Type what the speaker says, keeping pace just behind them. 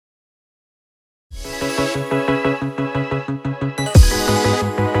Hello,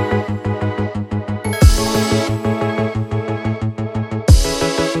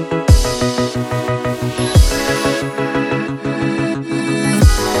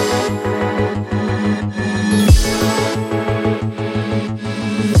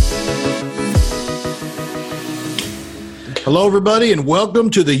 everybody, and welcome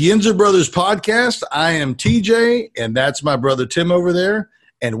to the Yinzer Brothers podcast. I am TJ, and that's my brother Tim over there,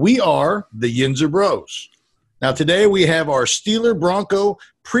 and we are the Yinzer Bros. Now, today we have our Steeler Bronco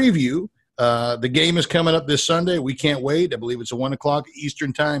preview. The game is coming up this Sunday. We can't wait. I believe it's a 1 o'clock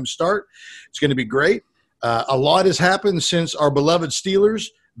Eastern time start. It's going to be great. A lot has happened since our beloved Steelers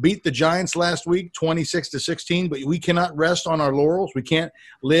beat the Giants last week, 26-16, but we cannot rest on our laurels. We can't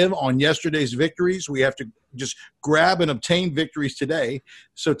live on yesterday's victories. We have to just grab and obtain victories today.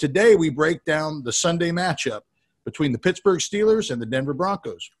 So today we break down the Sunday matchup between the Pittsburgh Steelers and the Denver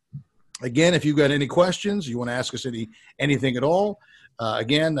Broncos. Again, if you've got any questions, you want to ask us anything at all,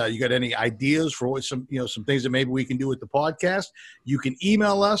 you got any ideas for some things that maybe we can do with the podcast, you can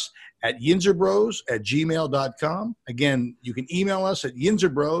email us at yinzerbros@gmail.com. Again, you can email us at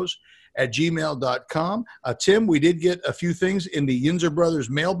yinzerbros@gmail.com. Tim, we did get a few things in the Yinzer Brothers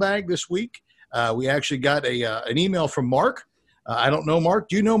mailbag this week. We actually got an email from Mark. I don't know Mark.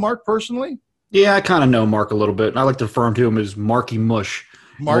 Do you know Mark personally? Yeah, I kind of know Mark a little bit. I like to refer to him as Marky Mush.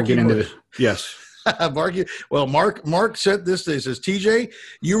 Marky Mush. Yes. Marky. Well, Mark said this. He says, TJ,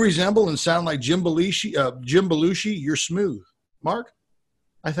 you resemble and sound like Jim Belushi. You're smooth. Mark,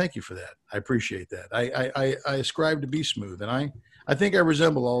 I thank you for that. I appreciate that. I ascribe to be smooth, and I think I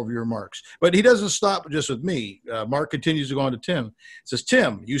resemble all of your remarks. But he doesn't stop just with me. Mark continues to go on to Tim. He says,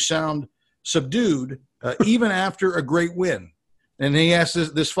 Tim, you sound subdued even after a great win. And he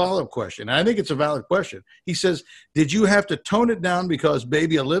asks this follow-up question. And I think it's a valid question. He says, did you have to tone it down because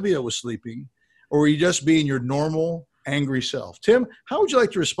baby Olivia was sleeping, or were you just being your normal angry self? Tim, how would you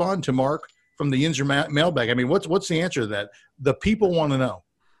like to respond to Mark from the Yinzer mailbag? I mean, what's the answer to that? The people want to know.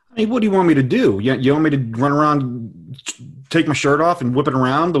 I mean, what do you want me to do? You want me to run around, take my shirt off and whip it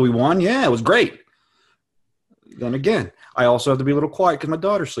around that we won? Yeah, it was great. Then again, I also have to be a little quiet because my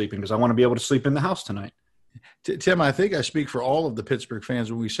daughter's sleeping because I want to be able to sleep in the house tonight. Tim, I think I speak for all of the Pittsburgh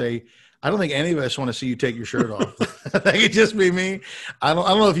fans when we say I don't think any of us want to see you take your shirt off. I think it just be me. I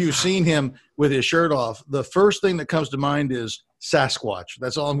don't know if you've seen him with his shirt off. The first thing that comes to mind is Sasquatch.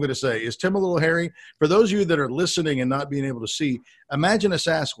 That's all I'm going to say. Is Tim a little hairy? For those of you that are listening and not being able to see, imagine a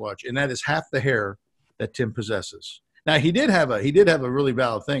Sasquatch, and that is half the hair that Tim possesses. Now, he did have a really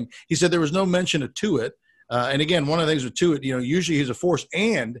valid thing. He said there was no mention of Tuitt. And again, one of the things with Tuitt, usually he's a force,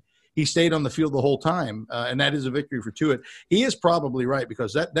 and he stayed on the field the whole time, and that is a victory for Tuitt. He is probably right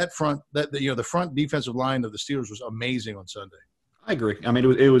because the front defensive line of the Steelers was amazing on Sunday. I agree. I mean,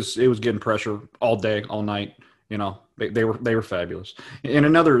 it was getting pressure all day, all night. They were fabulous. And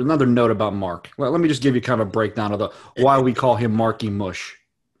another note about Mark. Well, let me just give you kind of a breakdown of why we call him Marky Mush.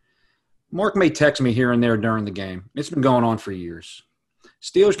 Mark may text me here and there during the game. It's been going on for years.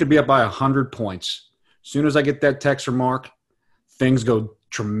 Steelers could be up by 100 points. As soon as I get that text from Mark, things go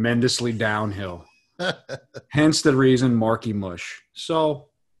tremendously downhill. Hence the reason Marky Mush. So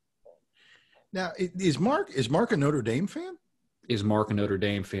now, is Mark a Notre Dame fan? Is Mark a Notre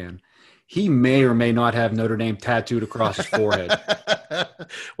Dame fan? He may or may not have Notre Dame tattooed across his forehead.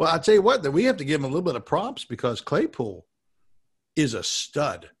 Well, I'll tell you what, that we have to give him a little bit of props because Claypool is a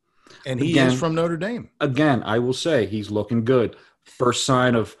stud, and he is from Notre Dame. Again, I will say he's looking good. First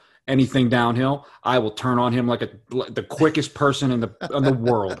sign of anything downhill, I will turn on him like the quickest person in the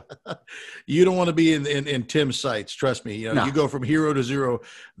world. You don't want to be in Tim's sights. Trust me. No. You go from hero to zero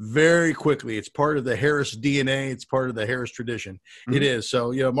very quickly. It's part of the Harris DNA. It's part of the Harris tradition. Mm-hmm. It is.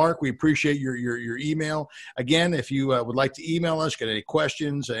 So, Mark, we appreciate your email. Again, if you would like to email us, get any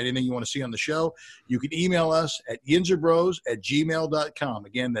questions, anything you want to see on the show, you can email us at yinzerbros@gmail.com.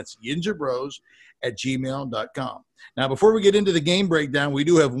 Again, that's yinzerbros@gmail.com. Now, before we get into the game breakdown, we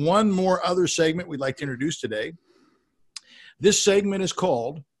do have one more other segment we'd like to introduce today. This segment is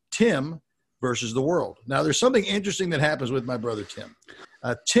called Tim versus the World. Now, there's something interesting that happens with my brother Tim.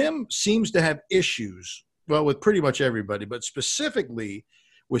 Tim seems to have issues, well, with pretty much everybody, but specifically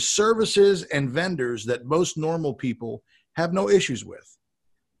with services and vendors that most normal people have no issues with.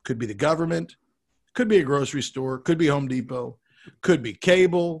 Could be the government, could be a grocery store, could be Home Depot. Could be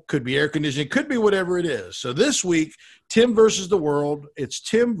cable, could be air conditioning, could be whatever it is. So this week, Tim versus the world, it's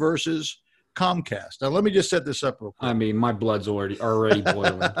Tim versus Comcast. Now, let me just set this up real quick. I mean, my blood's already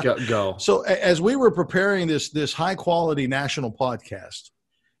boiling. Go. So as we were preparing this high-quality national podcast,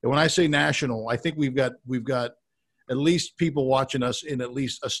 and when I say national, I think we've got at least people watching us in at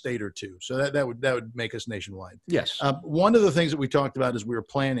least a state or two. So that would make us nationwide. Yes. One of the things that we talked about as we were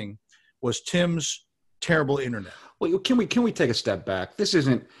planning was Tim's terrible internet. Well, can we take a step back? This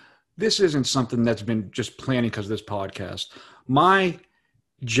isn't something that's been just planning because of this podcast. My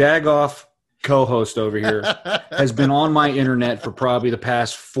jagoff co-host over here has been on my internet for probably the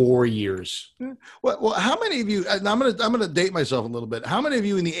past 4 years. Well, how many of you? I'm gonna date myself a little bit. How many of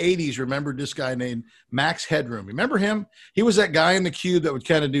you in the '80s remembered this guy named Max Headroom? Remember him? He was that guy in the cube that would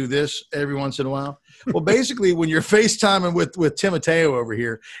kind of do this every once in a while. Well, basically, when you're FaceTiming with Tim Mateo over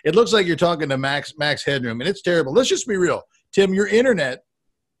here, it looks like you're talking to Max Headroom, and it's terrible. Let's just be real, Tim. Your internet,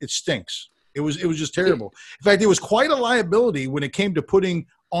 it stinks. It was just terrible. In fact, it was quite a liability when it came to putting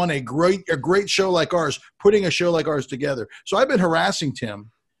on a great show like ours, putting a show like ours together. So I've been harassing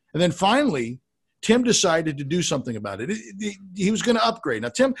Tim, and then finally, Tim decided to do something about it. He was going to upgrade. Now,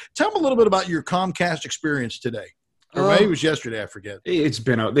 Tim, tell me a little bit about your Comcast experience today. Or maybe it was yesterday. I forget.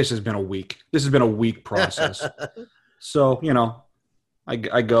 This has been a week. This has been a week process. So,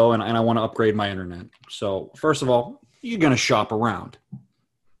 I go and I want to upgrade my internet. So first of all, you're going to shop around,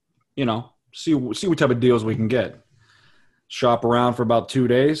 see what type of deals we can get. Shop around for about 2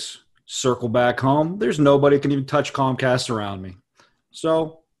 days, circle back home. There's nobody can even touch Comcast around me.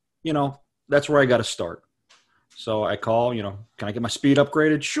 So, that's where I got to start. So I call, can I get my speed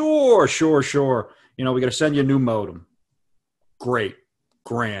upgraded? Sure. We got to send you a new modem. Great.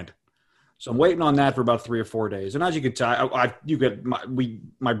 Grand. So I'm waiting on that for about 3 or 4 days. And as you can tell,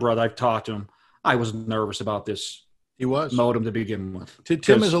 my brother, I've talked to him. I was nervous about this. He was modem to begin with.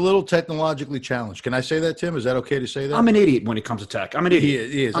 Tim is a little technologically challenged. Can I say that, Tim? Is that okay to say that? I'm an idiot when it comes to tech. I'm an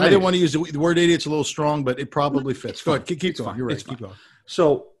idiot. He is. I didn't want to use the word idiot's a little strong, but it probably fits. Go ahead. Keep going. You're right. Keep going.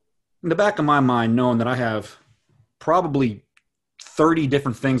 So in the back of my mind, knowing that I have probably 30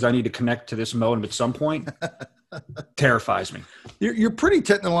 different things I need to connect to this modem at some point terrifies me. You're pretty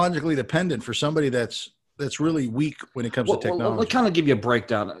technologically dependent for somebody that's really weak when it comes to technology. Well, let me kind of give you a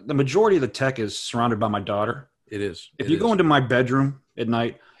breakdown. The majority of the tech is surrounded by my daughter. It is. If you go into my bedroom at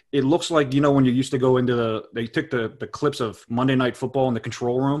night, it looks like, when you used to go into they took the clips of Monday Night Football in the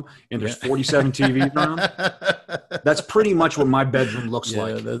control room and there's 47 TVs around. That's pretty much what my bedroom looks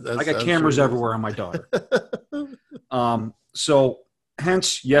like. I got cameras everywhere on my daughter. So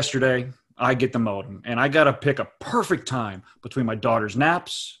hence yesterday I get the modem and I got to pick a perfect time between my daughter's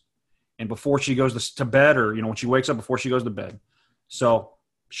naps and before she goes to bed or, when she wakes up before she goes to bed. So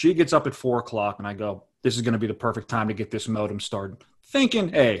she gets up at 4:00 and I go, this is going to be the perfect time to get this modem started. Thinking,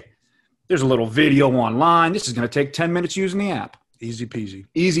 hey, there's a little video online. This is going to take 10 minutes using the app. Easy peasy.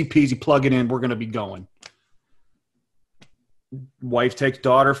 Easy peasy. Plug it in. We're going to be going. Wife takes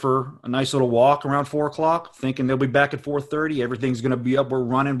daughter for a nice little walk around 4:00, thinking they'll be back at 4:30. Everything's going to be up. We're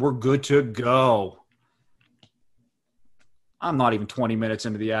running. We're good to go. I'm not even 20 minutes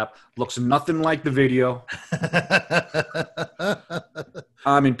into the app. Looks nothing like the video.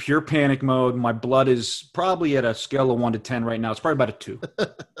 I'm in pure panic mode. My blood is probably at a scale of 1 to 10 right now. It's probably about a 2.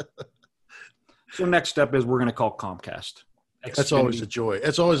 So next step is we're going to call Comcast. That's always a joy.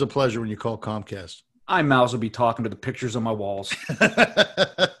 It's always a pleasure when you call Comcast. I might as well be talking to the pictures on my walls.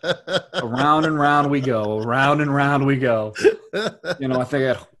 Around and round we go. Around and round we go. I think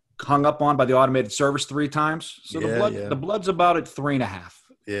I got hung up on by the automated service 3 times. So the blood's about at 3.5.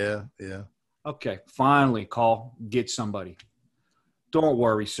 Yeah. Okay, finally get somebody. Don't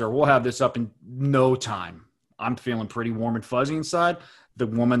worry, sir. We'll have this up in no time. I'm feeling pretty warm and fuzzy inside. The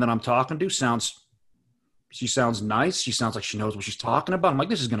woman that I'm talking to sounds nice. She sounds like she knows what she's talking about. I'm like,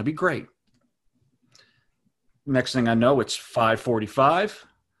 this is going to be great. Next thing I know, it's 5:45.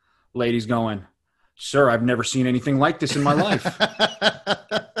 Lady's going, sir, I've never seen anything like this in my life.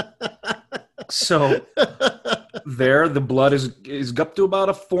 So there, the blood is up to about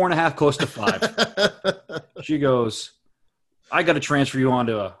a 4.5, close to 5. She goes, I got to transfer you on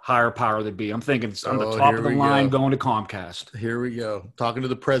to a higher power than be. I'm thinking I'm the top of the line going to Comcast. Here we go. Talking to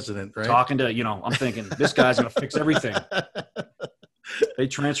the president, right? I'm thinking this guy's going to fix everything. They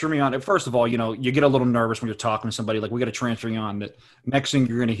transfer me on. First of all, you get a little nervous when you're talking to somebody. Like, we got to transfer you on. The next thing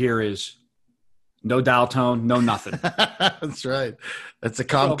you're going to hear is no dial tone, no nothing. That's right. That's a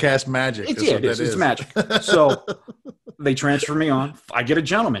Comcast magic. It's magic. So they transfer me on. I get a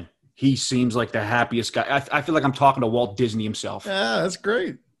gentleman. He seems like the happiest guy. I feel like I'm talking to Walt Disney himself. Yeah, that's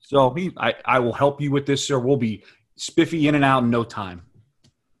great. So I will help you with this, sir. We'll be spiffy in and out in no time.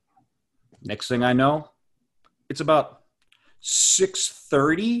 Next thing I know, it's about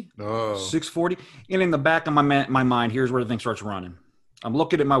 6:30, 6:40. And in the back of my mind, here's where the thing starts running. I'm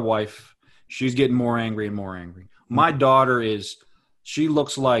looking at my wife. She's getting more angry and more angry. My daughter is She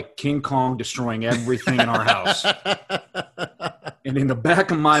looks like King Kong destroying everything in our house. And in the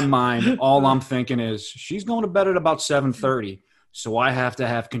back of my mind, all I'm thinking is she's going to bed at about 7:30. So I have to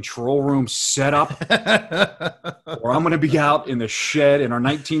have control room set up or I'm going to be out in the shed, in our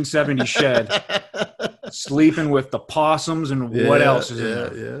 1970 shed, sleeping with the possums and what else is in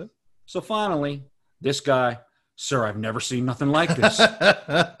there. Yeah. So finally, this guy, sir, I've never seen nothing like this.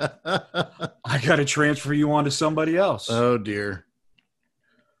 I got to transfer you on to somebody else. Oh, dear.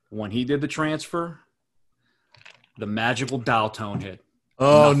 When he did the transfer, the magical dial tone hit.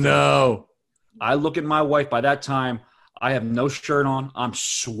 Oh, nothing. No. I look at my wife. By that time, I have no shirt on. I'm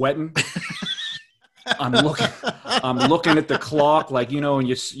sweating. I'm looking at the clock like, and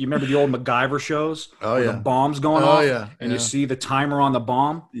you remember the old MacGyver shows? Oh, yeah. The bomb's going off. Yeah. And you see the timer on the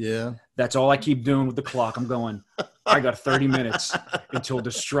bomb. Yeah. That's all I keep doing with the clock. I'm going, I got 30 minutes until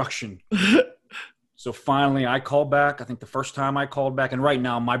destruction. So finally, I called back. I think the first time I called back, and right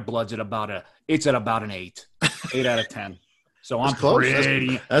now my blood's at about an 8 out of 10. So I'm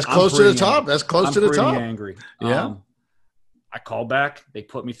pretty. That's close to the top. That's close to the top. I'm pretty angry. Yeah. I called back. They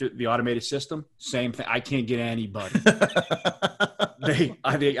put me through the automated system. Same thing. I can't get anybody.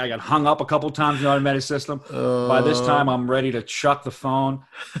 I got hung up a couple times in the automated system. By this time, I'm ready to chuck the phone,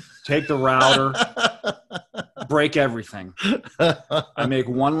 take the router, break everything. I make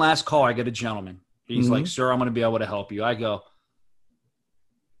one last call. I get a gentleman. He's like, sir, I'm going to be able to help you. I go,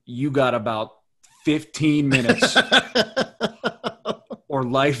 you got about 15 minutes or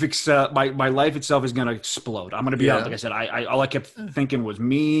life itself, my life itself is going to explode. I'm going to be out. Like I said, all I kept thinking was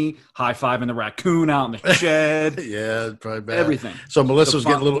me high-fiving the raccoon out in the shed. Yeah, probably bad. Everything. So Melissa was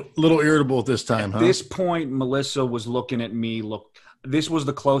getting a little irritable at this time, At this point, Melissa was looking at me. This was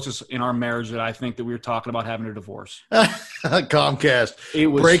the closest in our marriage that I think that we were talking about having a divorce. Comcast. It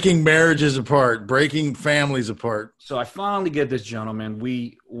was breaking marriages apart, breaking families apart. So I finally get this gentleman.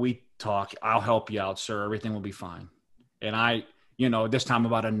 We talk. I'll help you out, sir. Everything will be fine. And this time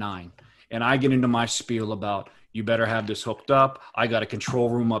about a 9. And I get into my spiel about, you better have this hooked up. I got a control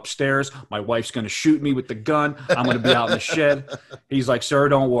room upstairs. My wife's going to shoot me with the gun. I'm going to be out in the shed. He's like, sir,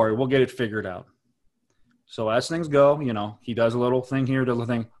 don't worry. We'll get it figured out. So as things go, he does a little thing here, does a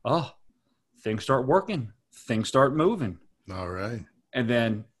thing. Oh, things start working. Things start moving. All right. And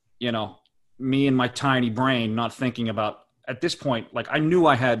then, me and my tiny brain not thinking about, at this point, like I knew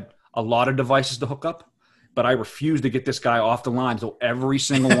I had a lot of devices to hook up, but I refused to get this guy off the line. So every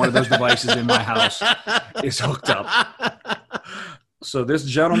single one of those devices in my house is hooked up. So this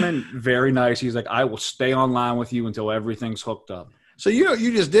gentleman, very nice. He's like, I will stay online with you until everything's hooked up. So,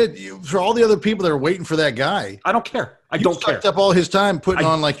 you just did for all the other people that are waiting for that guy. I don't care. I don't care. You sucked up all his time putting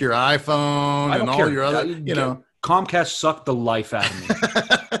on like your iPhone and all your other, Comcast sucked the life out of me.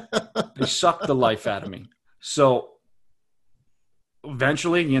 They sucked the life out of me. So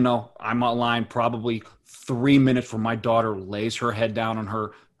eventually, I'm online probably 3 minutes from my daughter lays her head down on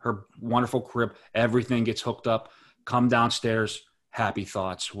her wonderful crib. Everything gets hooked up. Come downstairs. Happy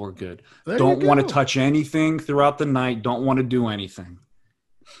thoughts. We're good. Don't want to touch anything throughout the night. Don't want to do anything.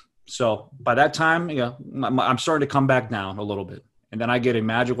 So by that time, I'm starting to come back down a little bit. And then I get a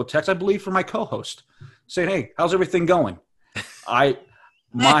magical text, I believe, from my co-host saying, hey, how's everything going? My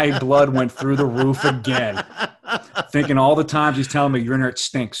blood went through the roof again, thinking all the times he's telling me your internet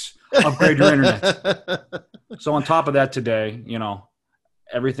stinks. Upgrade your internet. So on top of that today,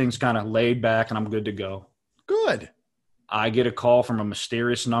 everything's kind of laid back and I'm good to go. Good. I get a call from a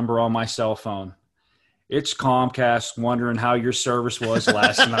mysterious number on my cell phone. It's Comcast wondering how your service was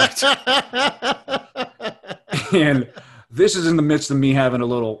last night. And this is in the midst of me having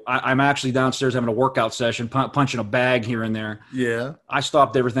I'm actually downstairs having a workout session, punching a bag here and there. Yeah. I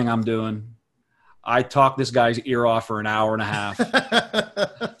stopped everything I'm doing. I talked this guy's ear off for an hour and a half,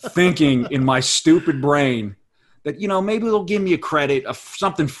 thinking in my stupid brain that, maybe they'll give me a credit of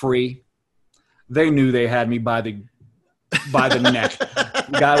something free. They knew they had me by the neck.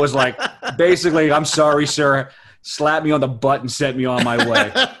 The guy was like, basically, I'm sorry, sir. Slapped me on the butt and sent me on my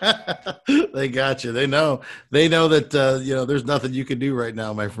way. They got you. They know that, there's nothing you can do right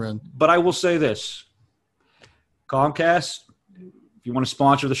now, my friend. But I will say this. Comcast, if you want to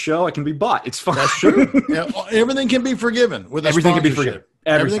sponsor the show, it can be bought. It's fine. That's true. Yeah, everything can be forgiven with everything can be forgiven.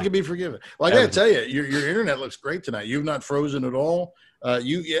 Everything can be forgiven. Well, I got to tell you, your internet looks great tonight. You've not frozen at all. I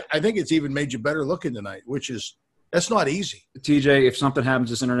think it's even made you better looking tonight, that's not easy. TJ, if something happens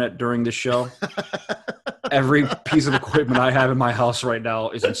to this internet during this show, every piece of equipment I have in my house right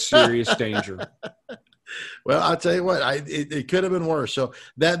now is in serious danger. Well, I'll tell you what, it could have been worse. So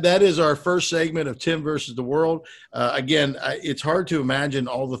that is our first segment of Tim versus the world. Again, it's hard to imagine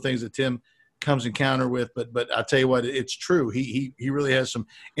all the things that Tim comes in counter with. But I'll tell you what, it's true. He really has some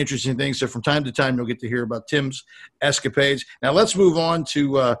interesting things. So from time to time, you'll get to hear about Tim's escapades. Now let's move on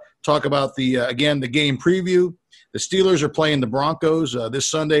to talk about the game preview. The Steelers are playing the Broncos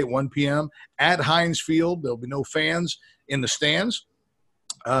this Sunday at 1 p.m. at Heinz Field. There'll be no fans in the stands.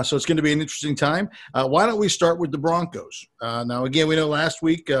 So it's going to be an interesting time. Why don't we start with the Broncos? Now, again, we know last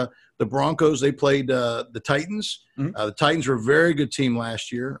week the Broncos, they played the Titans. Mm-hmm. The Titans were a very good team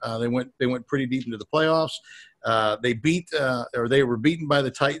last year. They went pretty deep into the playoffs. They were beaten by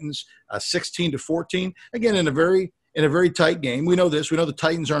the Titans 16-14. Again, in a very tight game. We know this. We know the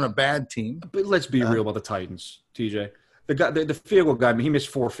Titans aren't a bad team. But let's be real about the Titans, TJ. The guy, the field goal guy, he missed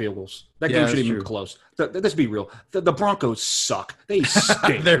 4 field goals. That game shouldn't even be close. Let's be real. The Broncos suck. They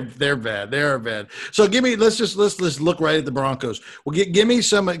stink. They're bad. They are bad. So let's look right at the Broncos. Well, give me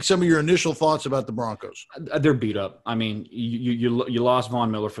some of your initial thoughts about the Broncos. They're beat up. I mean, you lost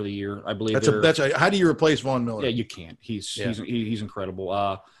Von Miller for the year. I believe how do you replace Von Miller? Yeah, you can't. He's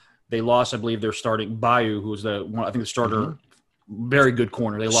incredible. They lost, I believe, their starting Bayou, who's I think the starter, very good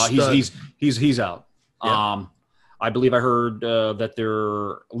corner. They lost. He's out. Yeah. I believe I heard that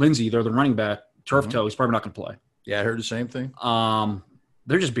they're the running back, turf toe. He's probably not going to play. Yeah, I heard the same thing.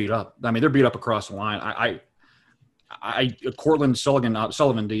 They're just beat up. I mean, they're beat up across the line. Cortland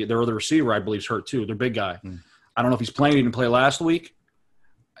Sullivan, their other receiver, I believe, is hurt too. Their big guy. I don't know if he's playing. He didn't play last week.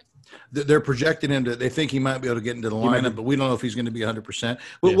 They're projecting him they think he might be able to get into the lineup, but we don't know if he's going to be 100%.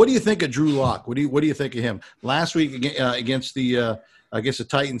 But what do you think of Drew Lock? What do you think of him? Last week against the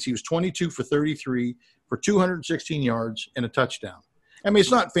Titans, he was 22 for 33 for 216 yards and a touchdown. I mean,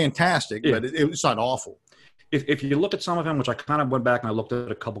 it's not fantastic, but it's not awful. If you look at some of him, which I kind of went back and I looked at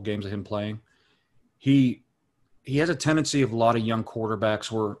a couple games of him playing, he has a tendency of a lot of young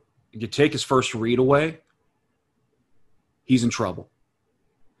quarterbacks where you take his first read away, he's in trouble.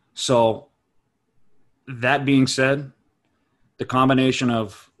 So that being said, the combination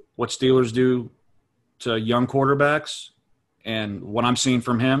of what Steelers do to young quarterbacks and what I'm seeing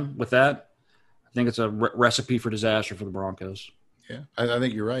from him with that, I think it's a recipe for disaster for the Broncos. Yeah, I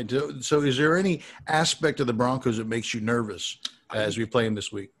think you're right. So is there any aspect of the Broncos that makes you nervous as we play them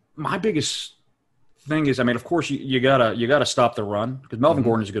this week? My biggest thing is, I mean, of course, you gotta stop the run because Melvin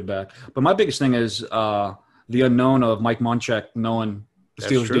Gordon is a good back. But my biggest thing is the unknown of Mike Munchak knowing the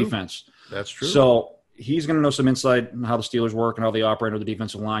Steelers defense. That's true. So he's going to know some insight on how the Steelers work and how they operate under the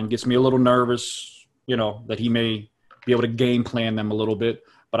defensive line. Gets me a little nervous, that he may be able to game plan them a little bit.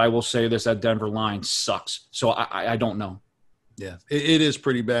 But I will say this, that Denver line sucks. So I don't know. Yeah, it is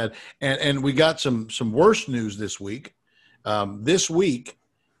pretty bad. And we got some worse news this week. This week,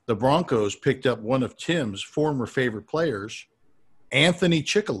 the Broncos picked up one of Tim's former favorite players, Anthony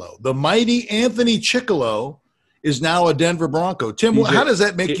Chickillo. The mighty Anthony Chickillo is now a Denver Bronco. Tim, how does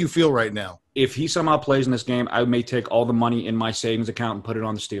that make you feel right now? If he somehow plays in this game, I may take all the money in my savings account and put it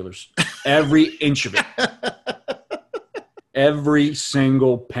on the Steelers. Every inch of it. Every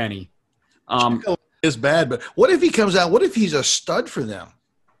single penny. Is bad, but what if he comes out? What if he's a stud for them?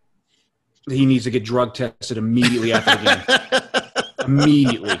 He needs to get drug tested immediately after the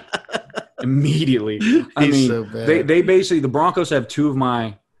game. Immediately. I mean, so they basically, the Broncos have two of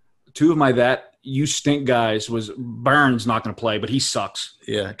my that you stink guys. Was Barnes not going to play, but he sucks.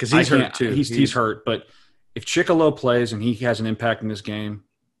 Yeah, because he's hurt too. He's hurt, but if Chickillo plays and he has an impact in this game,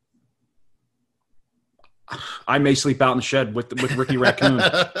 I may sleep out in the shed with Ricky Raccoon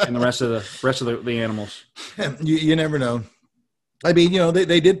and the rest of the animals. You never know. I mean,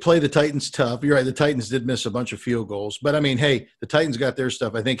 they did play the Titans tough. You're right. The Titans did miss a bunch of field goals, but I mean, hey, the Titans got their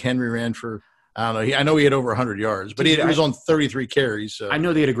stuff. I think Henry ran for, I don't know. I know he had over 100 yards, but he was on 33 carries. So. I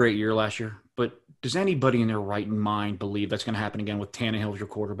know they had a great year last year, but does anybody in their right mind believe that's going to happen again with Tannehill as your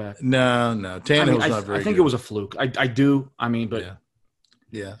quarterback? No. Tannehill's not very good. I think it was a fluke. I do. I mean, but.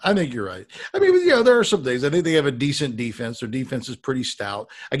 Yeah, I think you're right. I mean, there are some things. I think they have a decent defense. Their defense is pretty stout.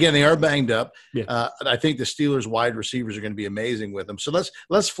 Again, they are banged up. Yeah. I think the Steelers' wide receivers are going to be amazing with them. So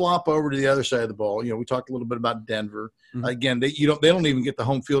let's flop over to the other side of the ball. We talked a little bit about Denver. Mm-hmm. Again, they don't even get the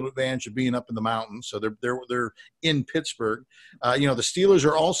home field advantage of being up in the mountains. So they're in Pittsburgh. The Steelers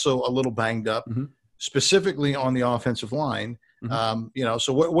are also a little banged up, specifically on the offensive line. Mm-hmm.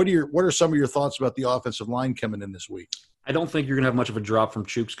 So what are some of your thoughts about the offensive line coming in this week? I don't think you're going to have much of a drop from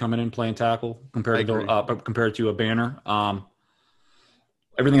Chooks coming in playing tackle compared to a Banner.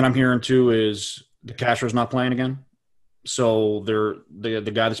 Everything that I'm hearing too is the Castro's not playing again, so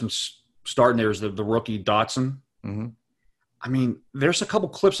the guy that's been starting there is the rookie Dotson. Mm-hmm. I mean, there's a couple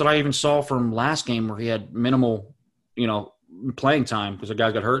clips that I even saw from last game where he had minimal, playing time because the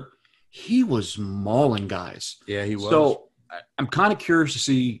guy got hurt. He was mauling guys. Yeah, he was. So I'm kind of curious to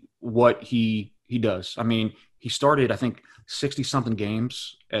see what he does. I mean, he started, I think, 60-something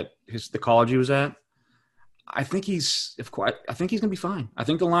games at the college he was at. I think he's going to be fine. I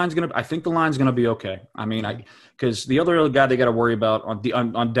think the line's going to be okay. I mean, because the other guy they got to worry about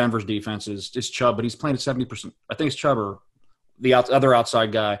on Denver's defense is Chubb, but he's playing at 70%. I think it's Chubb or the other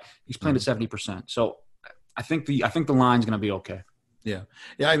outside guy. He's playing at 70%. So I think the line's going to be okay. Yeah.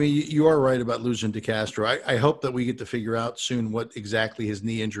 I mean, you are right about losing DeCastro. I hope that we get to figure out soon what exactly his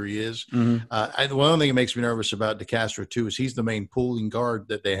knee injury is. Mm-hmm. One thing that makes me nervous about DeCastro, too, is he's the main pulling guard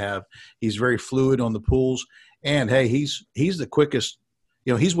that they have. He's very fluid on the pulls. And, hey, he's the quickest.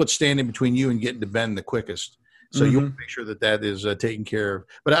 You know, he's what's standing between you and getting to Ben the quickest. So you want to make sure that is taken care of.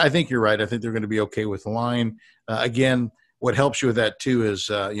 But I think you're right. I think they're going to be okay with the line. Again, what helps you with that, too,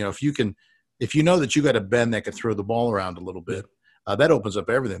 is, if you know that you got a Ben that can throw the ball around a little bit, that opens up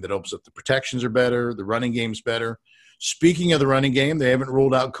everything. That opens up the protections are better. The running game's better. Speaking of the running game, they haven't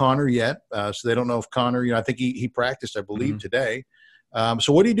ruled out Connor yet. So they don't know if Connor, I think he practiced, I believe, today.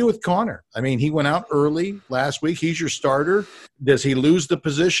 So what do you do with Connor? I mean, he went out early last week. He's your starter. Does he lose the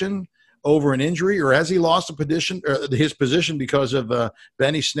position over an injury, or has he lost his position because of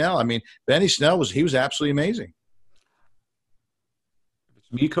Benny Snell? I mean, Benny Snell was absolutely amazing.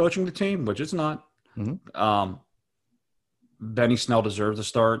 It's me coaching the team, which it's not. Benny Snell deserves a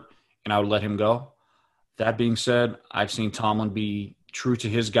start, and I would let him go. That being said, I've seen Tomlin be true to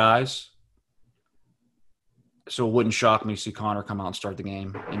his guys, so it wouldn't shock me to see Connor come out and start the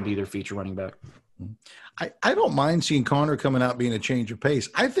game and be their feature running back. I don't mind seeing Connor coming out being a change of pace.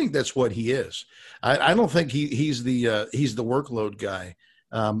 I think that's what he is. I don't think he's the workload guy.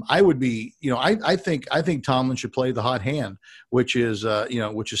 I would be, I think Tomlin should play the hot hand, which is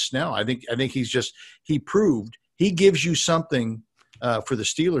Snell. I think he proved he gives you something for the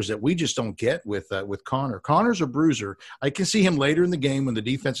Steelers that we just don't get with Connor. Connor's a bruiser. I can see him later in the game when the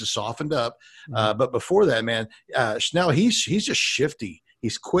defense is softened up. But before that, man, Snell, he's just shifty.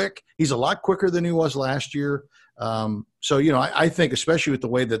 He's quick. He's a lot quicker than he was last year. I think especially with the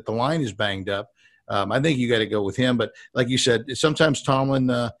way that the line is banged up, I think you got to go with him. But like you said, sometimes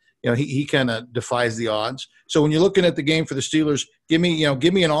Tomlin, he kind of defies the odds. So when you're looking at the game for the Steelers, give me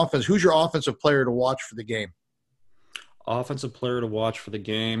an offense. Who's your offensive player to watch for the game? Offensive player to watch for the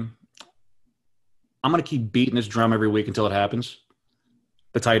game. I'm going to keep beating this drum every week until it happens.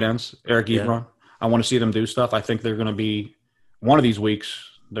 The tight ends, Eric Ebron. I want to see them do stuff. I think they're going to be one of these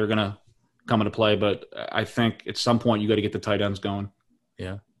weeks. They're going to come into play, but I think at some point you got to get the tight ends going.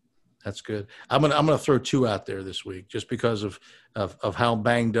 Yeah, that's good. I'm gonna throw two out there this week just because of how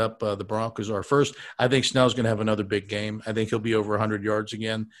banged up the Broncos are. First, I think Snell's going to have another big game. I think he'll be over 100 yards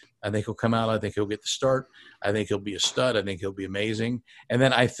again. I think he'll come out. I think he'll get the start. I think he'll be a stud. I think he'll be amazing. And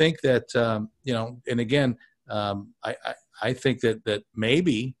then I think that I think that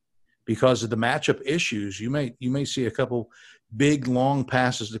maybe because of the matchup issues, you may see a couple big long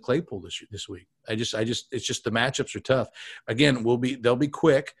passes to Claypool this week. It's just the matchups are tough. Again, they'll be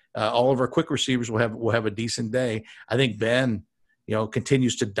quick. All of our quick receivers will have a decent day. I think Ben,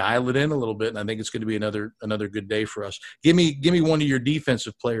 continues to dial it in a little bit, and I think it's going to be another good day for us. Give me one of your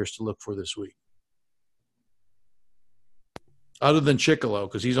defensive players to look for this week, other than Chicolo,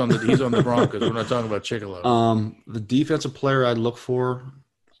 because he's on the Broncos. We're not talking about Chicolo. The defensive player I'd look for.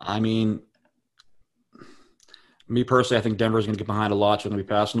 I mean, me personally, I think Denver's going to get behind a lot. So they're going to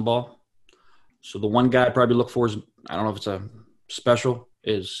be passing the ball. So the one guy I'd probably look for is, I don't know if it's a special,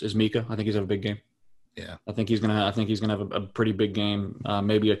 is Mika. I think he's have a big game. Yeah, I think he's gonna have a pretty big game.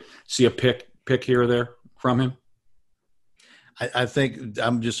 Maybe see a pick here or there from him. I think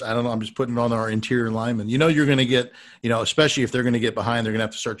I'm just putting it on our interior linemen. You're going to get, especially if they're going to get behind, they're going to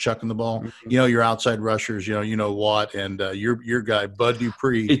have to start chucking the ball. Your outside rushers, Watt and your guy Bud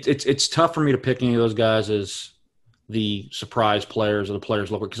Dupree. It's tough for me to pick any of those guys as the surprise players or the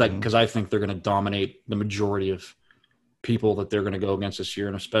players look, because I think they're going to dominate the majority of people that they're going to go against this year,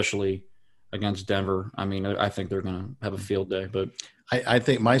 and especially against Denver. I mean, I think they're going to have a field day. But I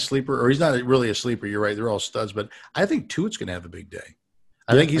think my sleeper, or he's not really a sleeper, you're right, they're all studs, but I think Tuitt's going to have a big day.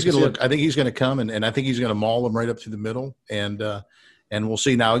 I think he's going to come and I think he's going to maul them right up through the middle, and we'll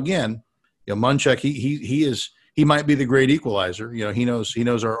see. Now again, Munchak, he might be the great equalizer. He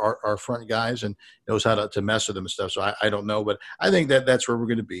knows our front guys and knows how to mess with them and stuff. So I don't know, but I think that's where we're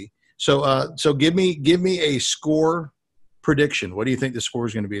going to be. So give me a score prediction. What do you think the score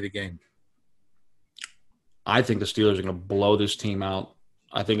is going to be of the game? I think the Steelers are going to blow this team out.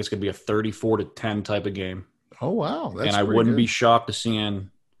 I think it's going to be a 34-10 type of game. Oh wow! And I wouldn't be shocked to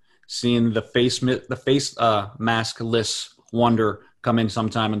seeing the face maskless wonder come in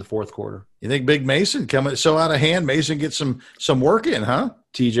sometime in the fourth quarter. You think Big Mason coming so out of hand? Mason gets some work in, huh?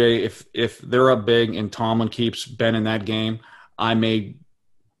 TJ, if they're up big and Tomlin keeps Ben in that game, I may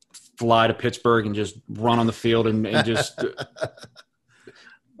fly to Pittsburgh and just run on the field and just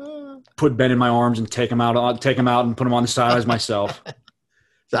put Ben in my arms and take him out and put him on the sidelines myself.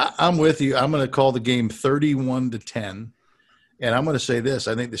 So I'm with you. I'm going to call the game 31-10, and I'm going to say this: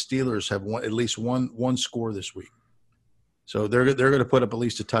 I think the Steelers have at least one score this week. So they're going to put up at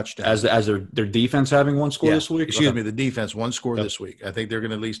least a touchdown. As their defense having one score this week? Excuse me, the defense one score this week. I think they're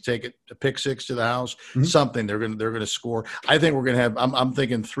going to at least take it a pick six to the house. Something they're going to score. I think we're going to have. I'm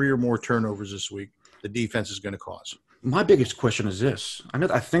thinking 3 or more turnovers this week. The defense is going to cause. My biggest question is this: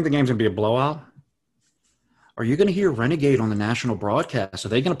 I think the game's going to be a blowout. Are you going to hear Renegade on the national broadcast? Are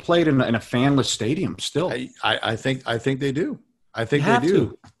they going to play it in a fanless stadium still? I think they do. I think they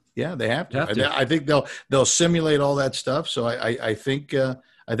do. Yeah, they have to. I think they'll simulate all that stuff. So I think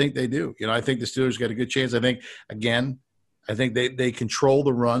they do. You know, I think the Steelers got a good chance. I think they control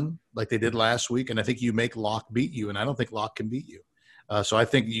the run like they did last week, and I think you make Locke beat you, and I don't think Locke can beat you. So I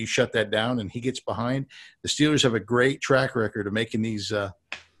think you shut that down, and he gets behind. The Steelers have a great track record of making these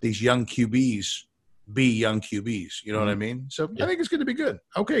young QBs be young QBs. You know what I mean? So I think it's going to be good.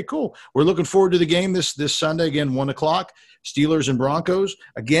 Okay, cool. We're looking forward to the game this Sunday, again, 1:00, Steelers and Broncos.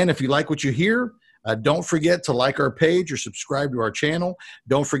 Again, if you like what you hear, don't forget to like our page or subscribe to our channel.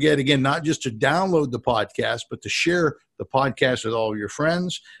 Don't forget, again, not just to download the podcast, but to share the podcast with all of your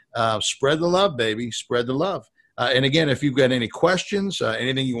friends. Spread the love, baby. Spread the love. And again, if you've got any questions,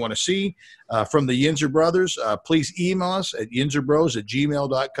 anything you want to see from the Yinzer Brothers, please email us at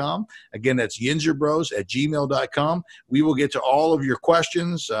yinzerbros@gmail.com. Again, that's yinzerbros@gmail.com. We will get to all of your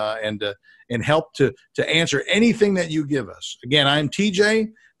questions and help to answer anything that you give us. Again, I'm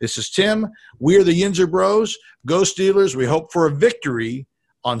TJ. This is Tim. We are the Yinzer Bros. Go Steelers. We hope for a victory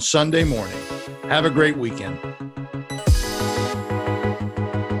on Sunday morning. Have a great weekend.